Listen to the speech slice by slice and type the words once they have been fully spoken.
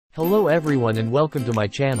Hello everyone and welcome to my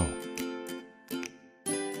channel.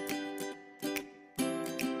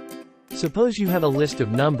 Suppose you have a list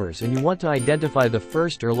of numbers and you want to identify the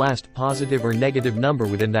first or last positive or negative number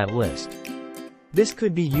within that list. This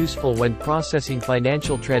could be useful when processing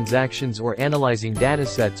financial transactions or analyzing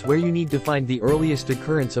datasets where you need to find the earliest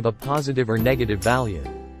occurrence of a positive or negative value.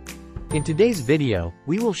 In today's video,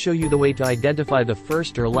 we will show you the way to identify the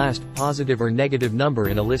first or last positive or negative number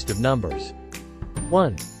in a list of numbers.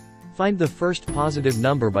 1. Find the first positive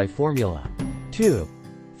number by formula. 2.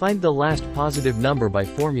 Find the last positive number by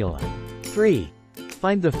formula. 3.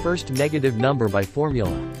 Find the first negative number by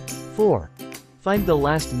formula. 4. Find the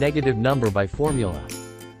last negative number by formula.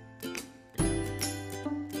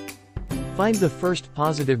 Find the first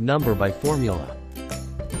positive number by formula.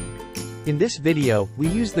 In this video, we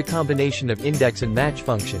use the combination of index and match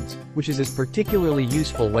functions, which is particularly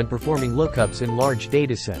useful when performing lookups in large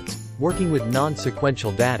datasets, working with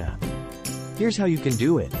non-sequential data. Here's how you can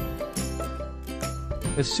do it.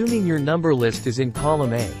 Assuming your number list is in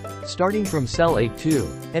column A, starting from cell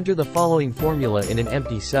A2, enter the following formula in an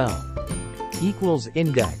empty cell. Equals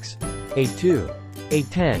index. A2.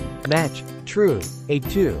 A10, match, true,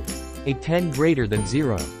 A2. A10 greater than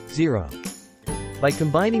 0, 0. By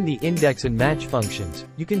combining the index and match functions,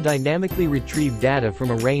 you can dynamically retrieve data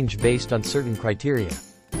from a range based on certain criteria.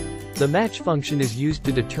 The match function is used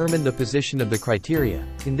to determine the position of the criteria.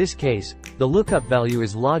 In this case, the lookup value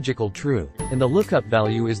is logical true, and the lookup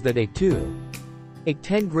value is that A2.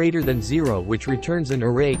 A10 greater than 0, which returns an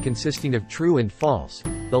array consisting of true and false.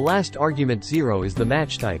 The last argument 0 is the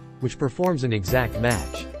match type, which performs an exact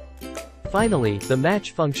match. Finally, the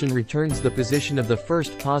match function returns the position of the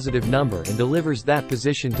first positive number and delivers that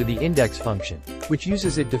position to the index function, which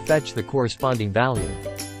uses it to fetch the corresponding value.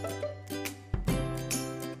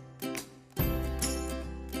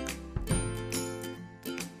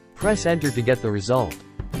 Press enter to get the result.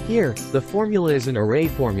 Here, the formula is an array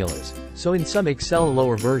formulas, so in some Excel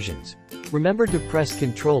lower versions, remember to press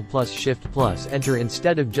Ctrl plus Shift plus Enter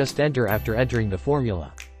instead of just Enter after entering the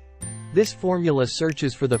formula. This formula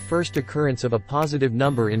searches for the first occurrence of a positive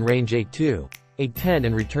number in range A2, A10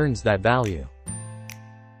 and returns that value.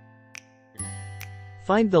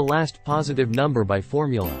 Find the last positive number by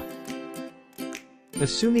formula.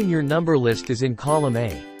 Assuming your number list is in column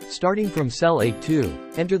A, starting from cell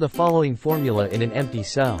A2, enter the following formula in an empty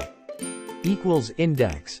cell. Equals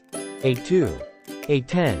index. A2.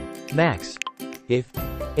 A10, max. If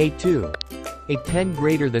A2. A10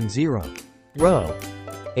 greater than 0. Row.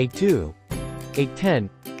 A2. A10,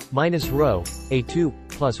 minus row, A2,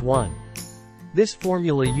 plus 1. This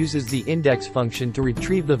formula uses the index function to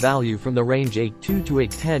retrieve the value from the range A2 to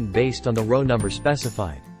A10 based on the row number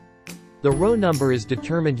specified. The row number is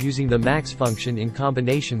determined using the max function in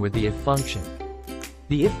combination with the if function.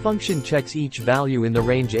 The if function checks each value in the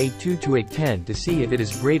range A2 to A10 to see if it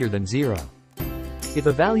is greater than 0. If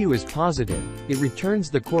a value is positive, it returns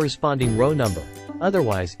the corresponding row number,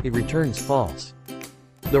 otherwise, it returns false.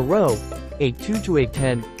 The row, A2 to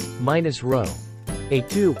A10, minus row,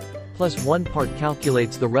 A2, plus 1 part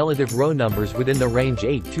calculates the relative row numbers within the range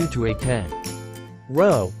A2 to A10.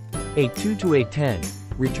 Row, A2 to A10,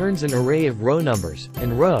 returns an array of row numbers,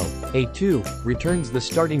 and row, A2, returns the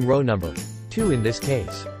starting row number, 2 in this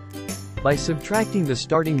case. By subtracting the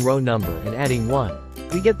starting row number and adding 1,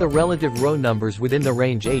 we get the relative row numbers within the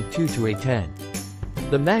range A2 to A10.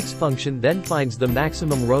 The max function then finds the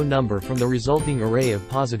maximum row number from the resulting array of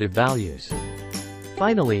positive values.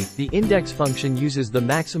 Finally, the index function uses the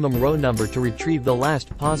maximum row number to retrieve the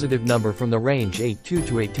last positive number from the range A2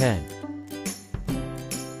 to A10.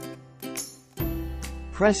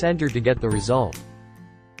 Press enter to get the result.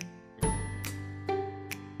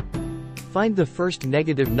 Find the first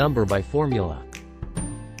negative number by formula.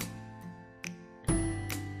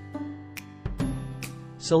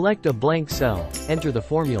 Select a blank cell, enter the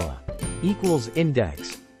formula. Equals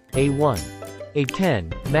index. A1.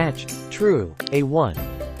 A10, match, true, A1.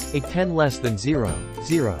 A10 less than 0,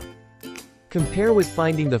 0. Compare with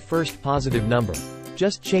finding the first positive number.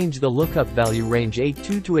 Just change the lookup value range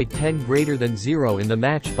A2 to A10 greater than 0 in the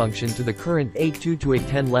match function to the current A2 to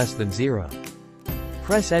A10 less than 0.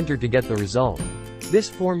 Press enter to get the result. This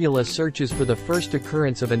formula searches for the first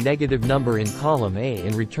occurrence of a negative number in column A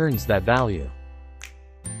and returns that value.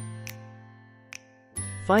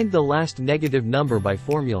 Find the last negative number by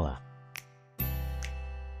formula.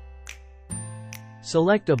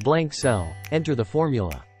 Select a blank cell, enter the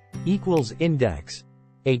formula. Equals index.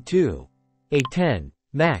 A2. A10,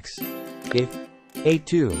 max. If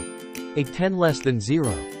A2. A10 less than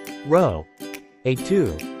 0. Row.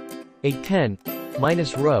 A2. A10,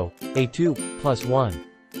 minus row, A2, plus 1.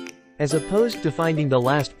 As opposed to finding the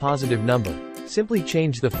last positive number, simply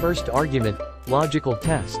change the first argument, logical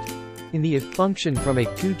test, in the if function from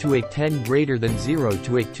a2 to a10 greater than 0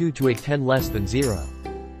 to a2 to a10 less than 0.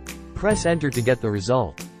 Press enter to get the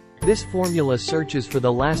result. This formula searches for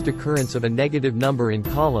the last occurrence of a negative number in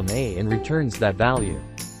column A and returns that value.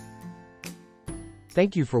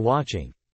 Thank you for watching.